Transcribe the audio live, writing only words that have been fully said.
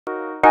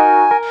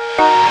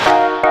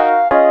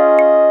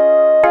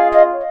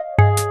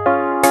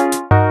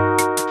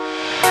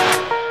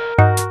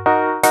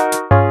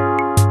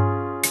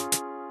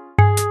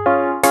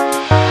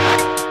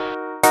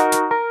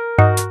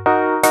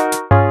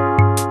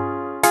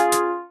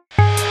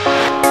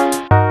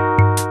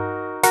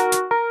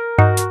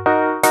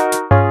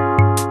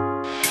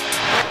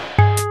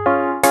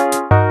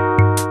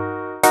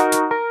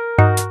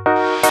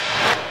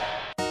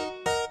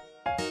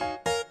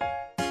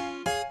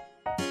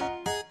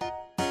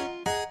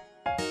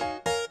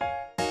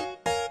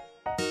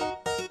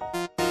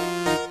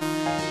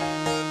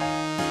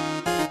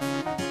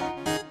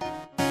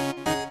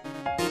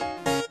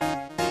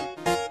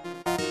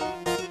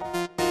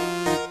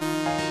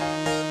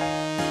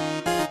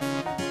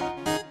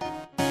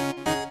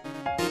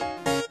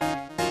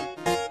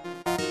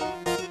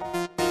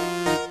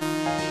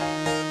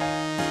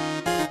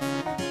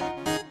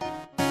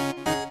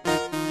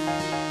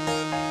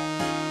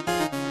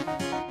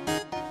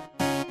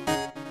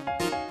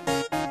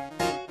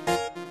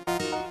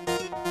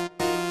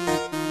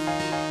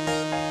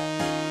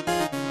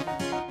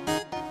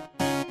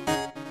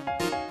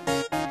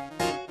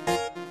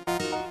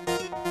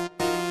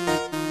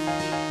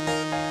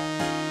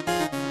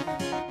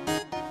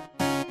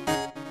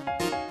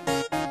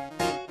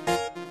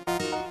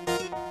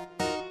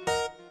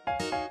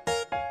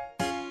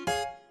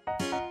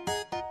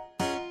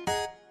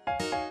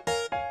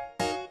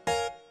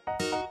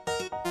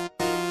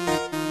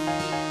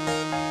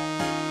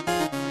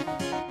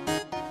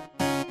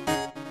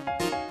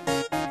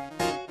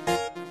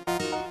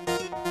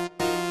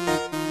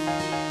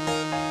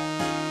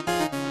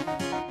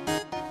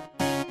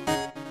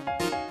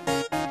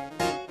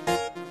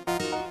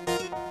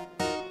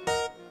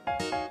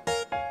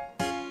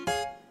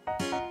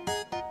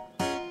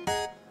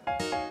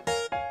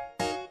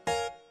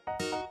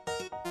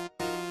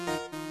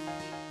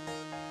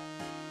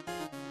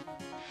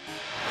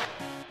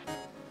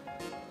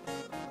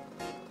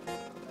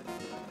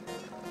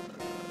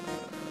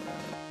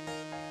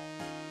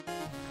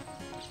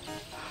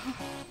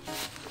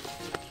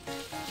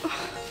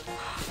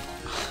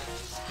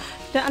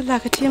Dan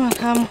Allah ka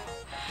taimaka mu.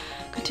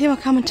 Ka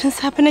taimaka min tun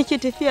safe nake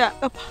tafiya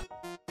a kafa.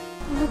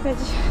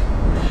 Lokaci.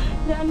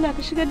 Dan Allah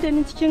ka shigar da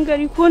ni cikin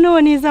gari ko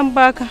nawa ne zan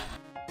baka.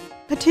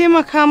 Ka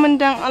taimaka min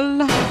dan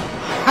Allah.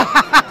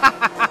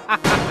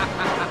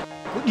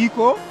 Kuɗi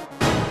ko?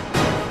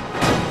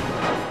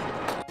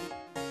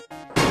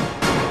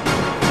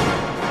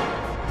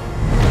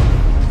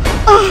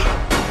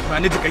 Ba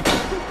ni jikakki.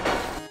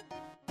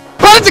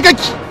 Ba ni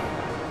jikakki.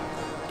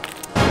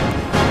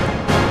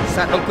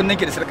 Sa ɗan kunnen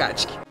ki da sarka a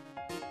ciki.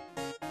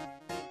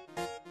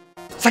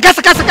 Saka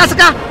saka saka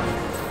saka.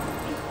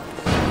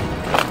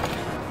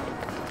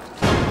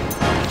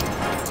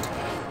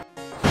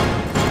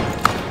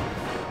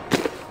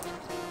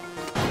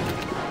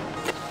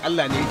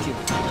 Allah ne yake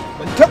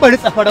ban taɓa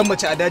ritsa faran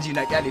mace a daji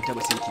na kyale ta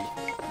ba sai ke.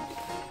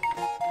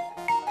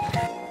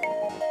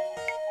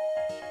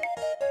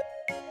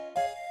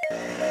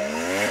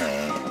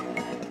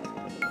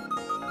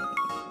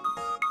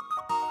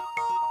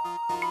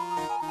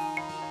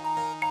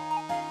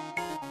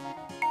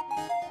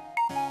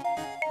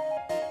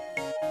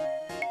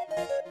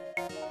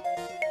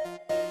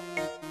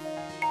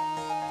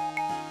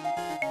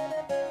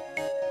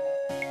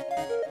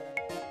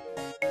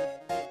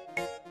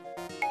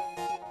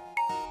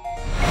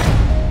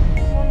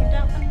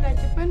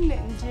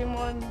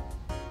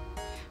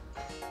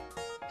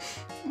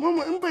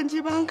 Mama in ban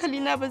je ba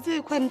hankalina ba zai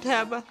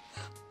kwanta ba.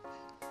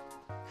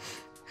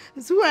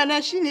 Zuwa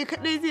na shine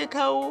kadai zai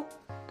kawo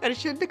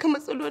ƙarshen duka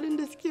matsalolin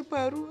da suke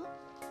faruwa.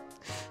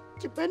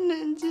 Ki banna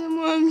in je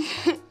mami.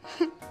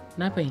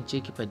 Na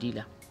fahimce ki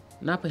Fadila.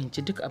 Na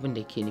fahimci duk abin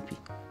da ke nufi.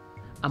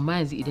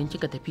 Amma yanzu idan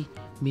kika tafi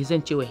me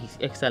zan ce wa His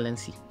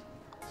Excellency?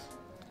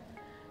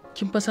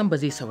 Kin fa san ba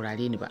zai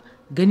saurare ni ba.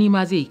 Gani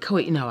ma zai yi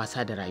kawai ina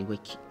wasa da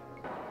rayuwarki.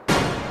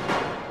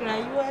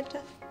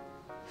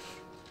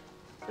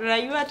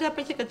 Rayuwata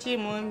fa kika ce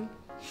mami.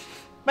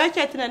 Ba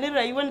kya tunanin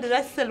rayuwar da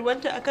za su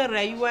salwanta akan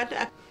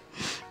rayuwata.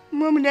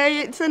 Mami na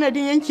yi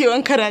sanadin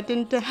yankewan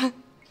karatunta.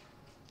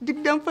 Duk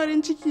dan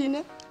farin ciki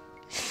na.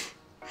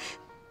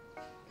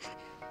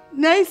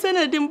 Na yi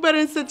sanadin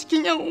barinsa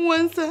cikin 'yan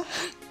uwansa.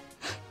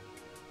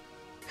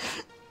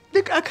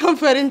 Duk akan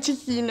farin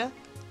ciki na.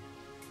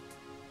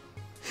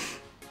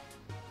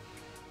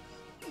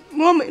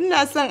 Mami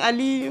ina son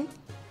Aliyu.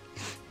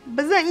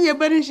 Ba zan iya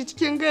barin shi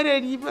cikin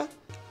garari ba.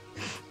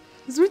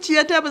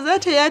 Zuciyata ba za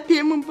ta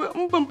yafe min ba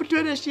in ban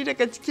fito da shi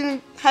daga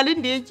cikin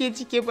halin da yake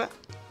ciki ba.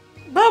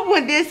 Babu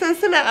wanda ya san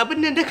silan abin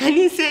da daga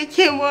nisa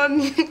yake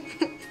mami.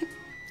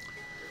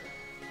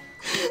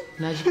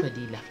 Na ji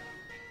Fadila.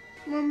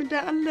 Mami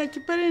dan Allah ki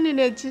bari ni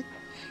na ji.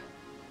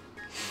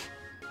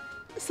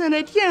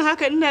 Sanadiyan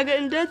haka ina ga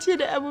in dace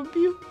da abu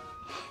biyu.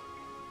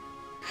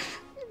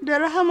 Da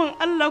rahaman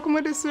Allah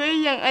kuma da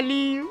soyayyan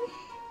Aliyu.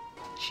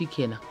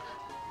 Shikenan.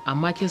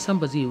 Amma kin san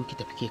ba zai yi ki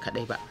tafi ke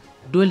kadai ba.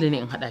 Dole ne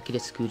in haɗa ki da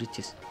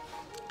securities.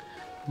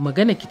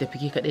 Magana ki tafi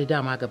ke kaɗai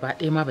dama gaba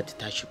ɗaya ma bata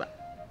tashi ba.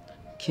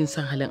 Kin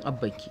san halin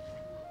abbanki,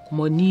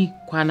 kuma ni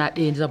kwana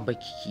ɗaya zan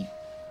baki ki.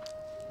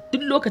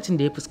 Duk lokacin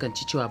da ya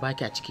fuskanci cewa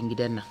baki a cikin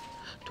gidan nan,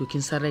 to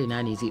kin san raina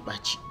ne zai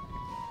ɓaci.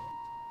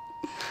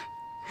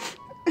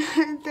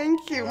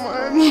 Thank you,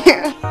 mommy.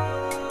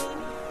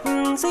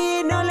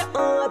 ZAINUL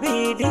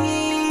ABIDEEN,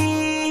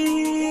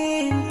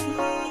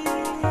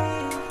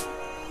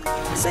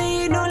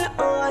 ZAINUL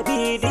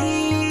ABIDEEN.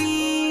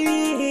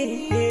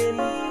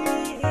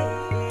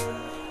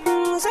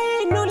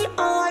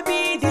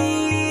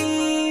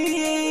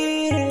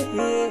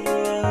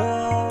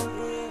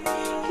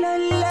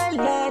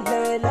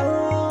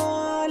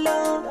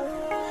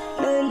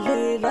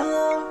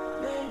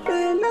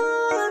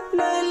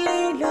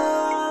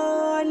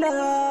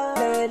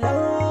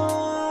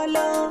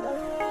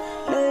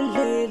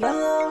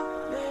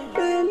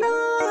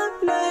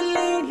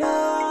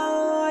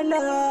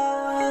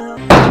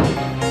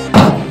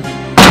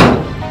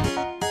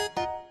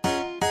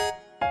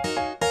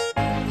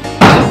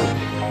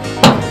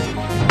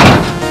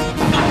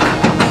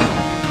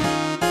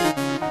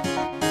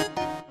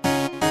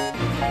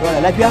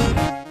 Lafiya?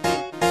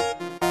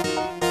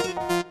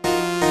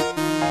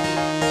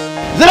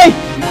 Zirai!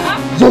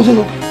 Zo zo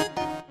zo.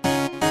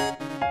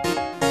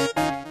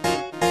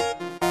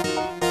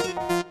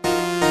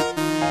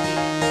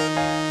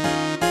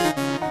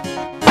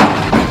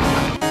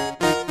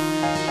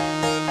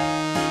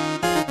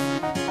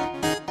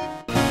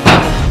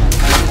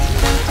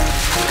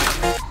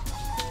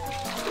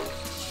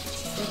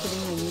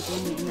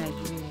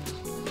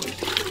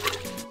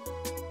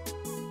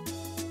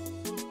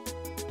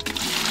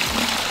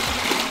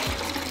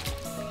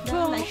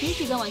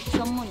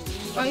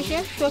 Oke,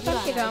 to kar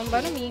ki ga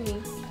bari mu yi ne.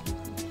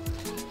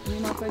 Ni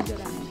ma fa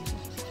jira ne.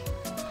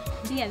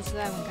 Biyan su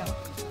za mu gama.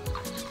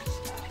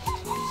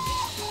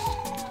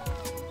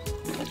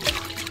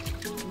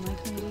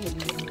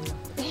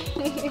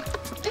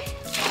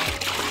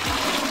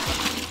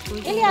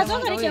 Iliya zo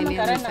ka rike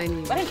makaran nan.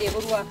 Bari ɗebi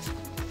ruwa.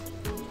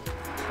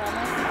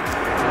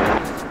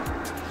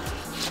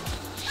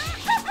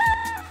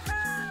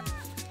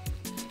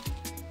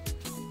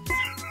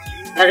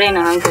 A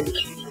raina hankali.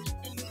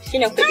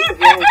 Shine kuɗi ku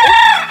biya mu.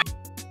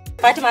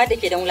 Fatima da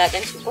ke da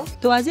wulakanci ko?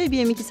 To wa zai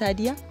biye miki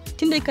Sadiya?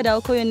 Tunda ka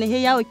dawo kauyen nan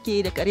he yawo ke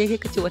da kare kai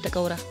kace wata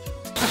kaura.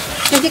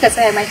 Sai kika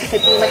tsaya ma kika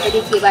bi mata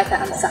dake ba ta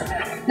amsa.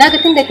 Naga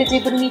tunda ka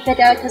je birni ta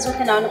dawo ta zo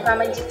tana wani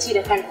faman jicci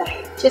da kanta.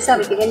 Shi yasa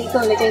baki gani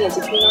kawai na janye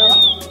jiki na.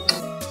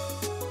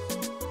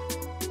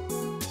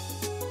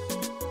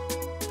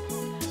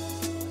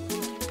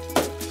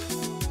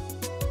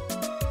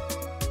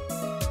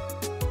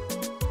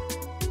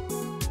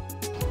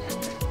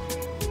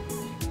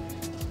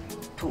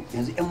 To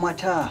yanzu 'yan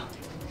mata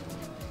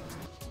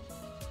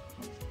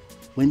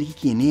wanda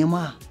kike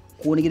nema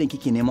ko wani gidan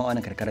kike nema a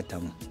wannan karkarar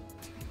tamu?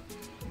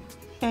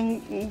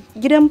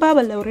 Gidan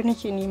Baba Laure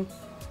nake nema.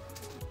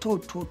 To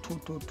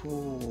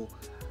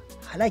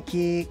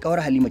halake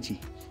kawar Halima ce.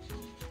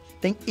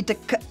 Dan ita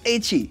kaɗai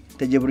ce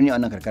ta je birni a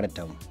wannan karkarar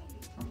tamu.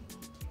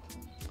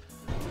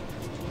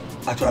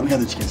 A to abin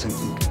yanzu cikin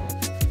sauki.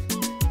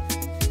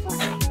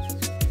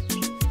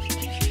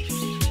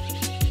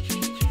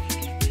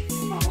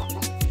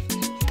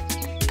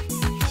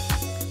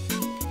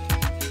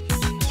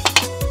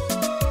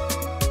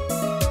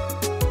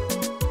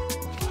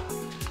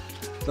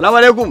 Salamu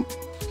alaikum.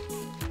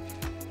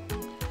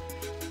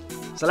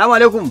 Salamu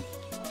alaikum.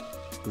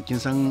 To kin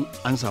san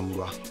an samu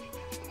ruwa.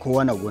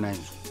 Kowa na gona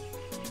yanzu.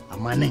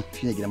 Amma nan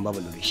shine gidan Baba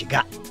Laure.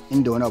 Shiga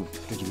inda wani abu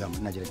to ki ga mun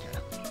na jira kyara.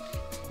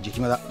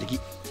 Jiki maza, jiki.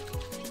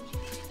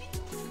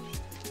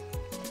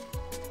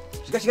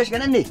 Shiga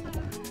nan ne.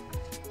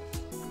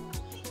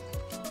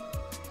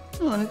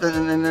 Wani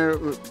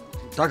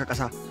taka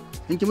kasa.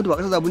 In ki mutu ba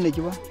kasa zabun ne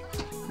ki ba.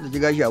 Da ki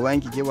gashi a bayan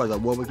ki ke ba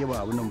zabuwa ba ke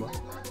ba abun nan ba.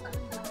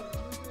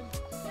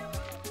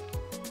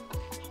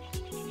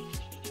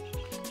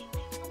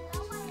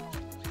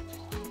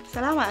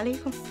 Salamu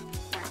alaikum.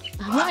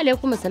 Wa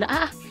alaikum assalam.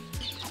 A'a.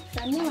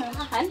 Sanni ma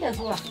har da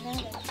zuwa.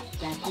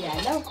 Lafiya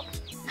lau.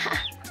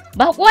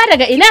 Ba kuwa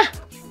daga ina?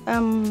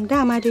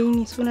 Dama dai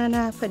ni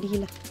sunana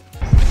Fadila.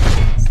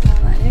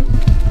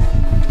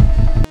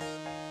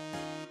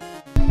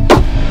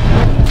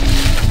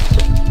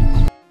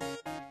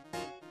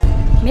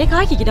 Me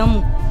ka haki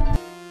gidanmu?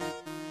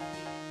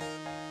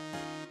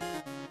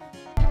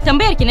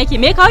 Tambayar ki nake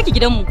me ka haki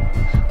gidanmu?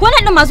 Ko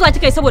nan din ma zuwa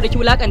kika yi saboda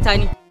ki wulakanta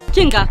ni?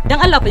 Kinga dan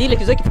Allah Fadila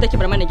ki zo ki fita ki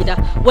bar mana gida.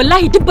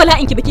 Wallahi duk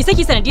bala'in ki baki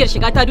saki sanadiyar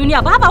shiga ta duniya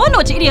ba wannan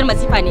wace iriyar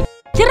masifa ne.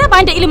 Kin raba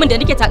ni da ilimin da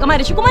nake takama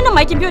da shi kuma nan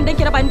ma kin biyo dan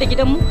ki raba ni da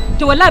gidanmu.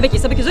 To wallahi baki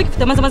sabi ki zo ki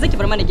fita maza ki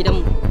bar mana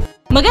gidanmu.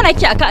 Magana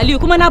kike akan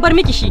Aliyu kuma na bar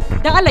miki shi.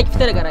 Dan Allah ki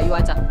fita daga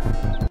rayuwata.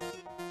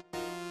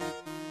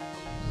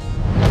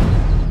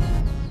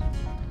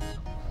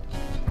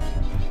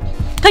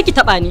 Kaki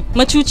taba ni,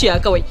 macuciya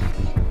kawai.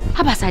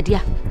 Haba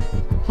Sadiya.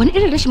 Wani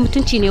irin rashin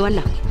mutunci ne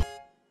wannan?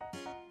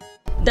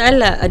 Da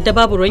Allah adda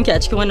babu ruwanki a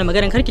cikin wannan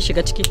maganar kar ki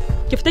shiga ciki.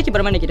 Ki fita ki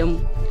bar mana gidanmu.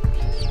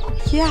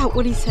 Ki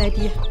haƙuri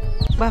Sadiya.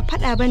 Ba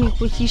faɗa bane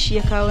ko kishi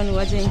ya kawo ni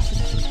wajen ki.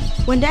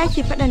 Wanda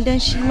ake faɗan dan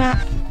shi ma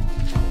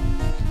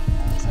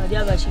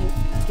Sadiya ga shi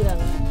gida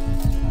ba.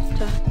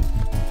 Ta.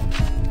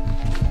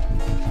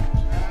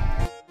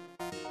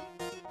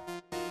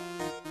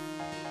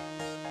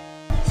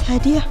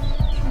 Sadiya.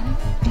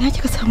 Ina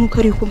kika samu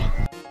kare kuma?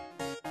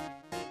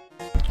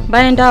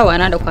 Bayan dawowa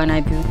na da kwana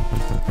biyu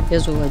ya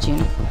zo waje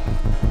na.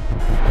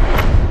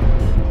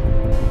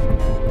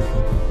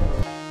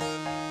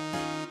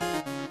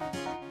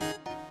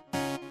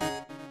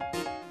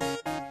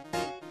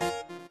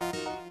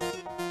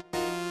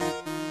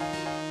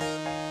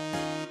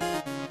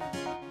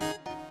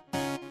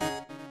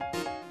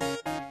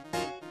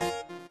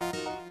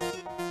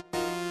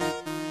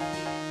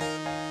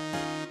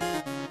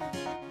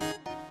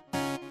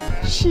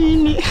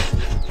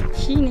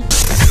 Shine.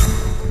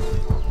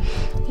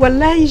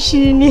 Wallahi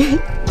shine.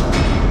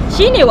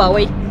 Shine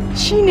wawai.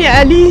 Shine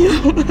Aliyu.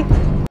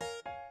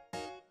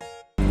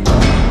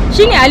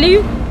 Shine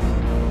Aliyu?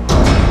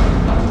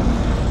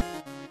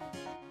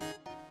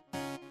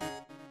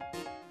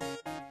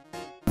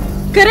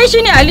 Kare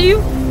shine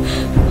Aliyu?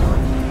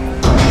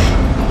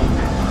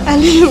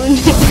 Aliyu ne.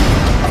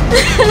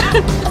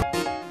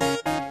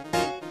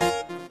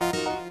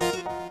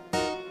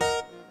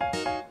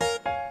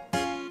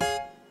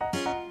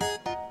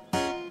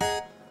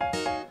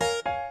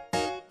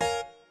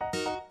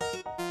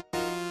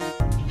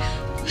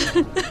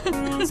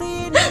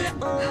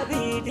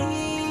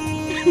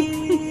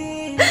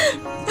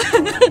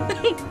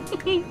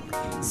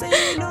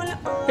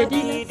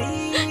 Fadila,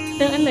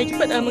 dan Allah ki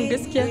faɗa min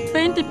gaskiya.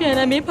 Bayan tafiya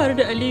na me ya faru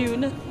da Aliyu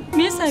na?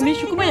 Me ya same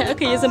shi kuma ya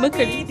aka ya zama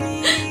kare?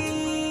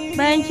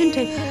 Bayan kin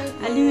tafi,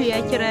 Aliyu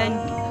ya kira ni.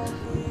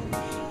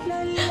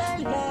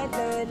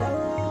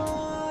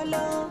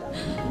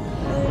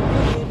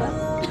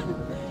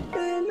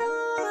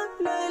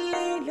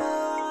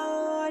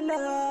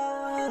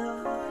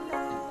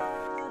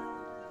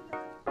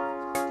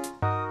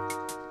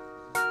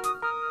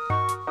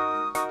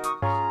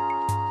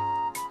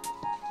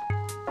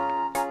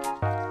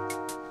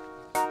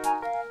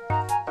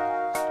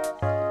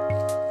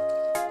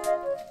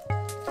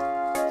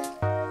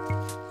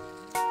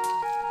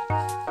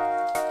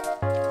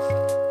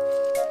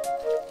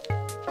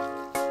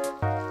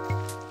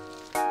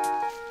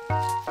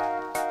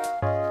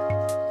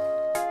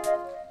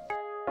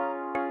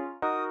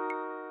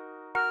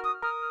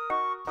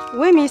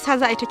 Wai me yasa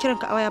za a yi ta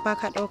kiranka a waya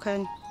baka ɗauka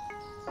ni?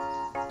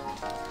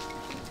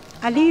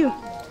 Aliyu,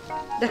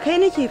 da kai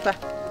nake fa.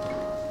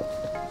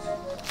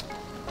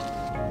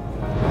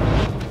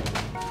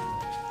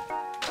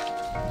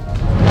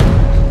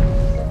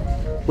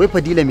 Wai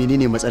Fadila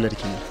menene matsalar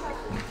ki ne?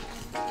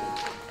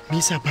 Me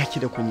yasa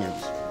baki da kunya ne?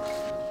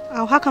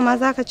 Au haka ma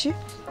zaka ce?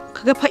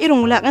 Kaga fa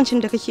irin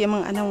wulakancin da kake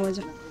min a nan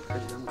wajen.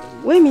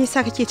 Wai me yasa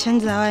kake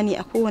canzawa ne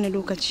a kowane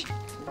lokaci?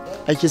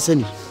 Ai kin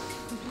sani,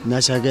 na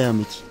sha gaya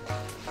miki.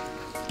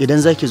 Idan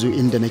zaki zo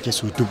inda nake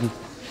so 1000,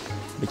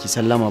 baki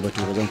sallama ba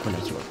to ba zan kula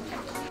ki ba.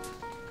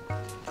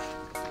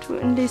 To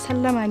in dai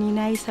sallama ni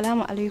nayi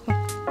salamu alaikum.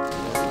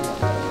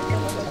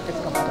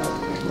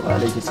 Wa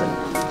alaikum salam.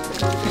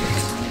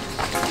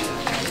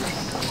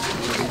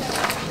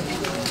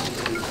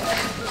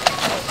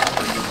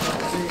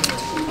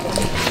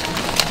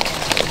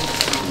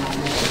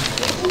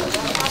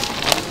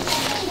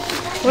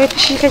 Wai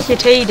fushi kake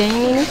ta yi da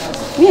ni ne?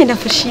 Me da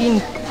fushi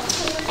ne?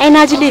 Ai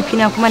na ji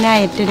laifina kuma na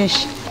yarda da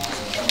shi.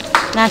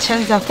 Na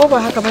canza ko ba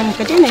haka bane,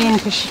 ka daina yin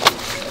fushi.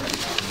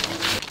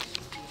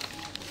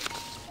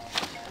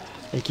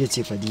 Ake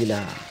ce Fadila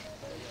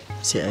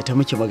sai ai ta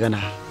miki magana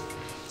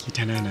ki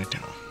ta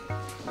nanatawa.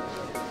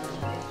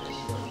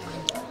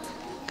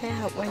 Kai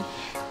haƙuri.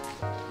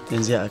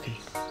 Yanzu ya akai.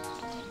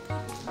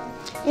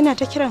 Ina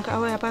ta kiranka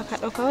a waya baka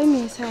ɗauka, wai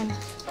me yasa ne?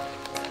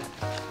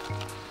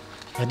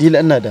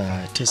 Fadila ina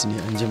da test ne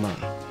an jima,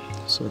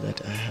 so that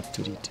I have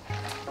to read.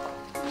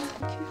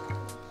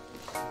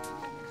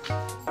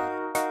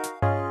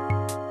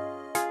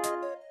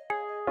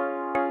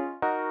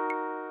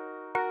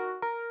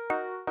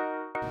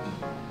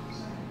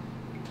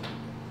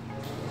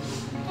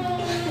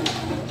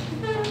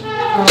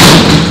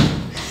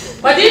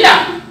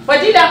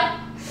 Fadila!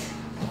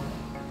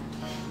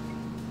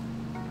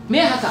 Me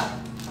haka?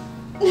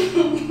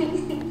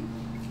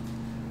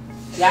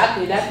 Ya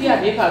aka yi lafiya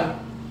me faru?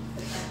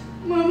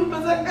 Mama ba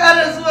zan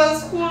ƙara zuwa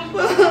school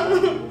ba.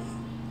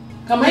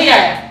 Kamar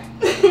yaya?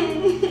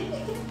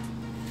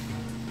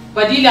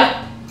 Fadila!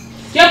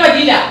 Ke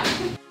Fadila!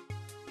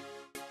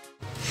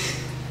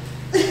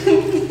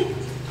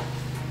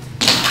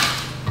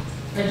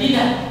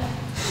 Fadila!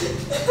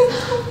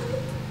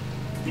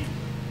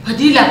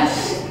 Fadila!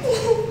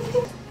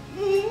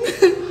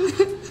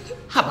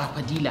 Haba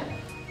Fadila,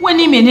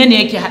 wani menene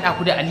yake haɗa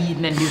ku da Aliyu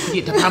nan ne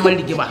kuke ta famar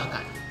rigima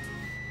haka?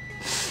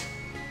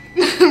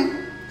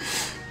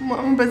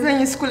 Mama ba zan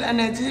yi school a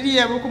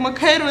Najeriya ba kuma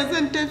Cairo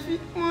zan tafi.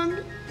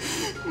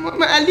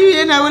 Mama Aliyu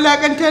yana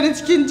wulakanta ni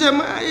cikin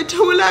jama'a, ya ta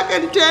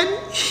wulakanta ni.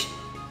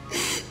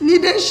 Ni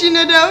dan shi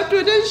na dawo,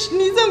 to dan shi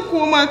ni zan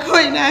koma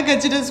kawai, na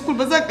gaji da school,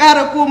 ba zan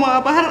ƙara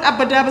komawa ba, har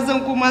abada ba zan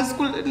koma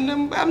school din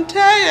nan ba. I'm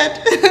tired.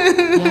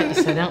 Ya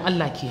isa dan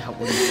Allah ki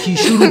haƙuri, ki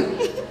shiru.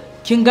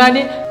 Kin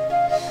gane?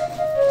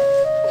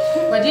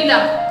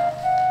 Fadila.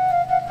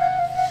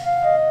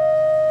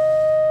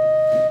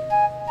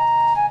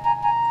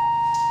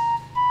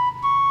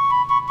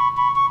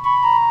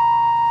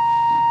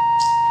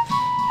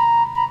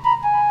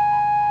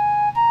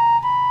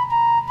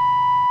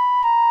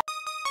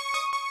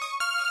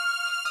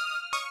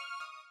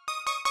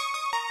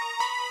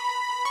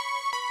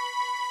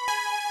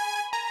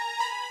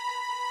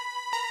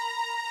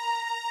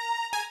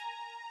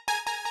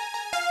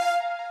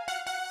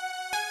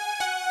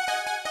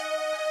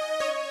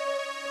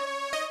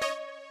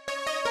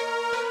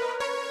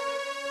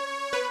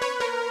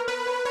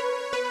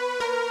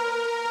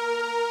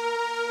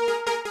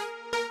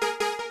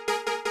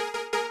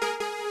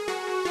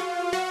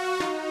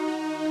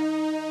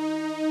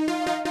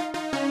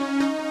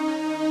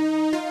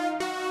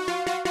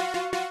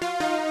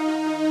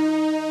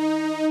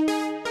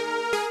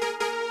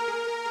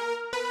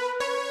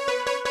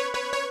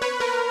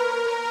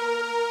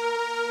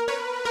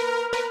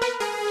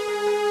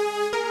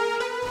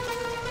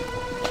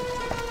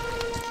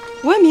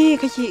 Wai me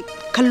kake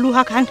kallo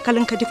haka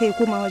hankalinka duka ya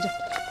koma wajen?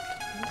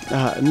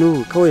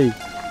 No, kawai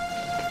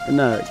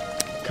ina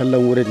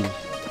kallon wurin ne.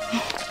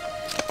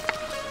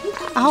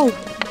 Au.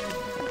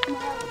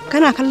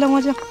 Kana kallon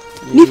wajen?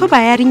 Ni fa ba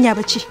yarinya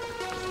bace.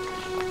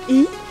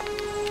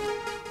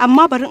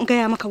 Amma bari in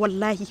gaya maka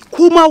wallahi,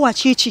 ko ma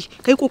wace ce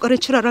kai kokarin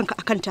cire ranka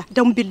akan ta,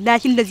 dan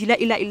billahi allazi la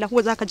ilaha illa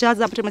huwa zaka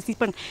jaza mata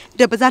masifan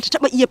da ba za ta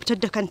taba iya fitar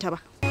da kanta ba.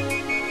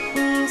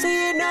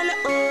 ZAINUL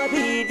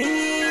ABIDEEN.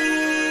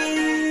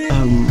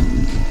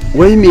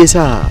 Wai me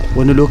yasa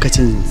wani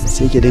lokacin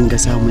sai ki dinga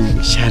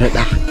samun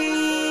sharaɗa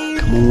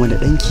kamar wani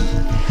ɗanki?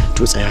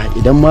 To tsaya,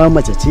 idan ma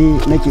mace ce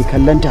nake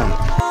kallanta,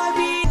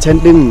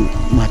 can ɗin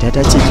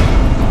matata ce.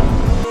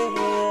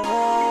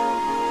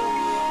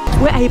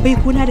 Wai ayi bai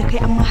kuna da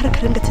kai amma har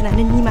ka ringa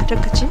tunanin ni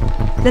matarka ce?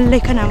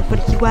 Lallai kana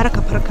mafarki, gwara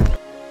ka farka.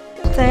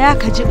 Tsaya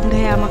ka ji in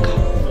gaya maka,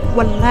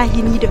 wallahi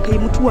ni da kai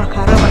mutuwa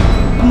ka raba,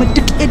 kuma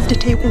duk yadda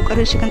ta yi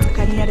ƙoƙarin shigan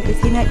tsakanina da kai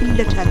sai na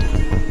illata ta.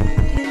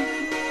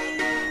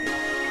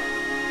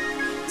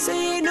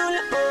 ZAINUL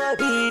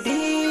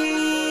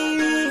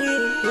ABIDEEN.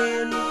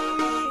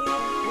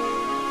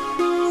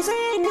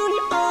 ZAINUL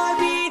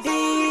ABIDEEN.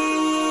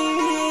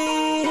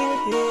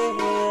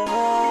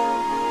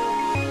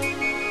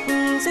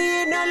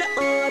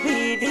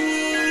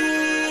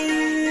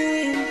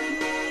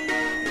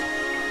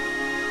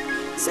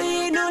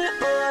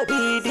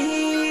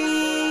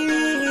 ABIDEEN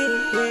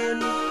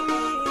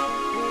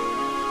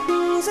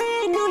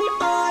ZAINUL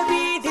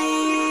ABIDEEN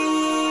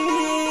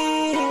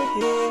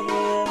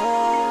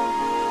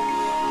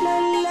La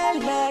la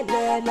la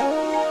la la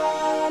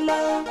la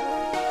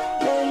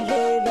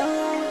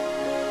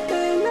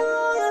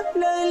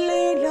la la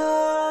la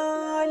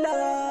la.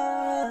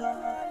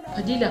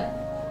 Fadila,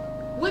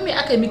 wai me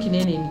aka yi miki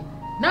ne ni?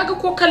 Naga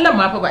ko kallon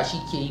ma fa ba shi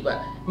ke yi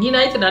ba. Ni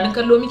na yi tunanin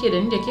kallo muke da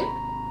ni da ke?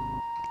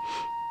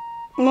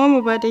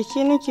 Mama ba da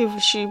ke nake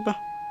fushi ba.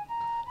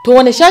 To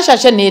wani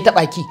shashashen ne ya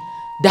taba ki?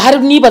 Da har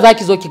ni ba za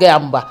ki zo ki gaya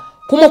min ba.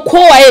 Kuma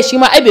kowaye shi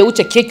ma ai bai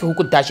wuce ke ki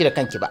hukunta shi da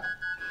kanki ba.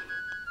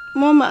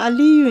 Mama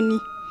Aliyu ne.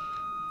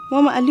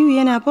 Mama Aliyu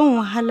yana ban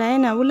wahala,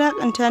 yana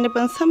wulakanta ni,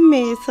 ban san me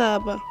yasa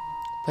ba.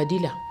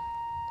 Fadila,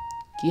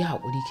 ki yi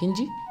haƙuri kin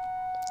ji?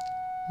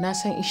 Na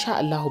san insha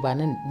Allah ba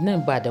nan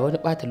ba da wani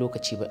ɓata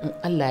lokaci ba, in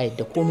Allah ya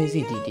yarda komai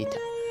zai daidaita.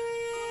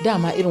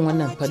 Dama irin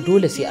wannan fa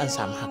dole sai an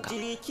samu haka.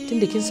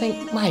 Tunda kin san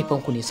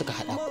mahaifanku ne suka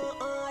haɗa ku.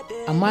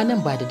 Amma nan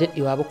ba da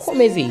daɗewa ba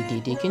komai zai yi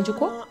daidai, kin ji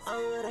ko?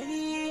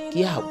 Ki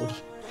yi haƙuri.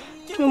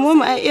 To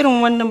mama ai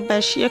irin wannan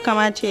ba shi ya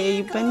kamata ya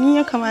yi ba, ni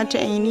ya kamata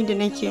a yi ni da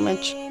nake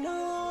mace.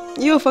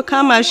 Yau fa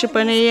kama shi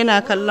fa ne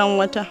yana kallon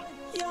wata.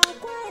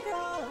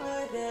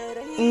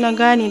 Na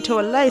gane ta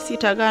wallahi sai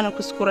ta gane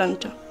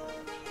kuskurenta.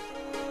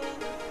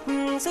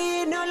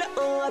 ZAINUL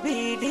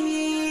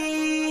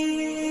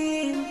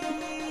ABIDEEN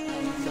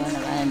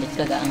Wannan ranar da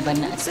kika ga an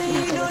banna a cikin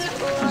mata wasu.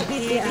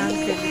 Sai a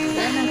hankali.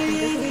 Ranar kan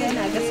gaskiya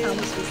yana gasa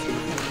mu sosai.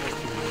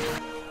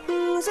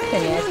 Ta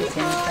ne ake ce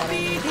masa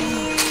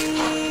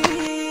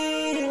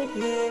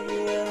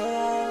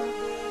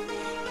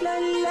La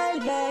la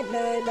la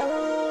la la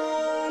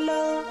la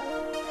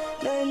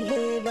la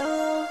la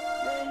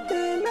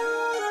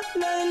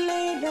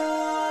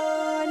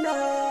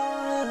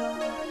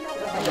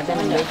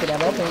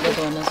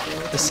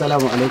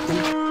Assalamu alaikum.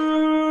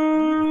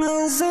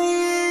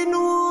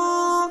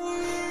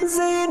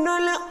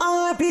 ZAINUL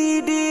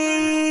ABIDEEN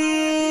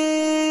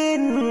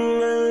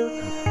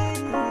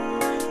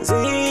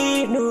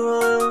ZAINUL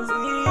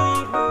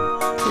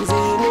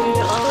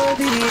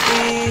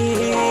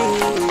ABIDEEN.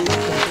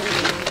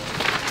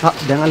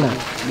 Dan Allah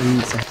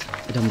dan tsaya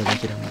idan ba za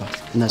ki damu ba.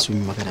 Ina so yi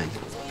magana ne.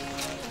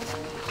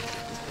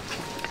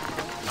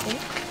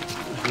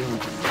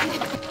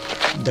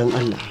 Dan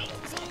Allah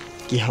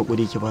ki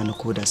haƙuri ki bani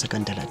koda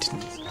sakan 30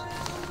 ne.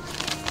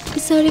 Ki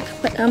sauri ka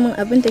faɗa min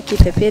abin da ke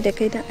tafiye da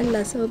kai dan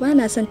Allah, sau ba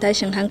na son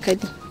tashin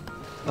hankali.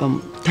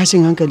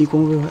 Tashin hankali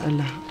kuma bai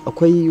Allah,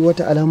 akwai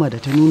wata alama da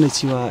ta nuna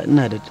cewa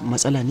ina da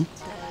matsala ne?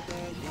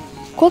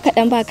 Ko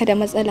kaɗan baka da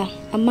matsala,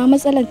 amma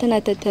matsalan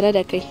tana tattare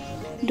da kai.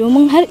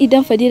 Domin har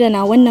idan Fadila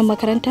na wannan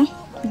makarantar,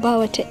 ba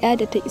wata 'ya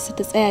da ta isa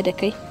ta tsaya da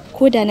kai,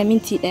 ko da na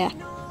minti 1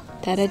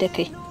 tare da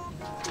kai.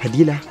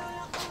 Fadila?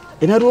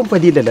 Ina ruwan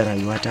Fadila da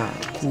rayuwata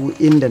ko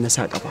inda na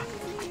sa ƙafa?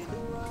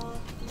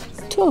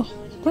 To,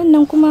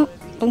 wannan kuma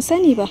ban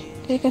sani ba,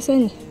 kai ka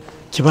sani.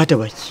 Ki bata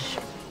baki.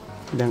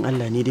 Dan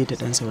Allah ne dai ta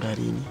dan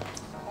saurare ni.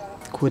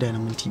 Ko da na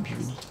minti 2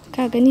 ne.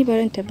 Ka gani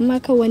baran tafi ma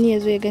kan wani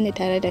ya zo ya gani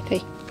tare da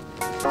kai.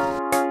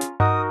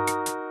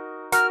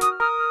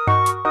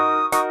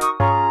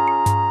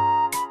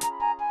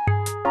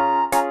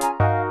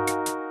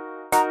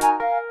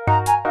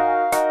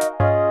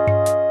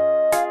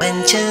 Ban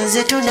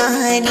canza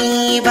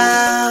tunani ba,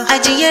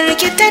 ajiyar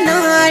ki tana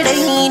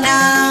raina.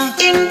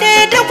 Inda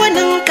da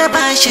gwanin ka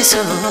bashi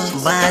so,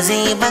 ba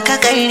zai baka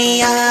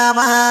ƙarya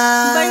ba.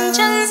 Ban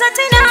canza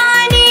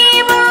tunani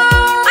ba,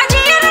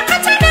 ajiyar ka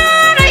tana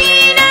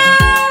raina.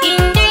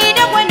 Inda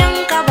da gwanin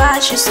ka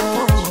bashi so,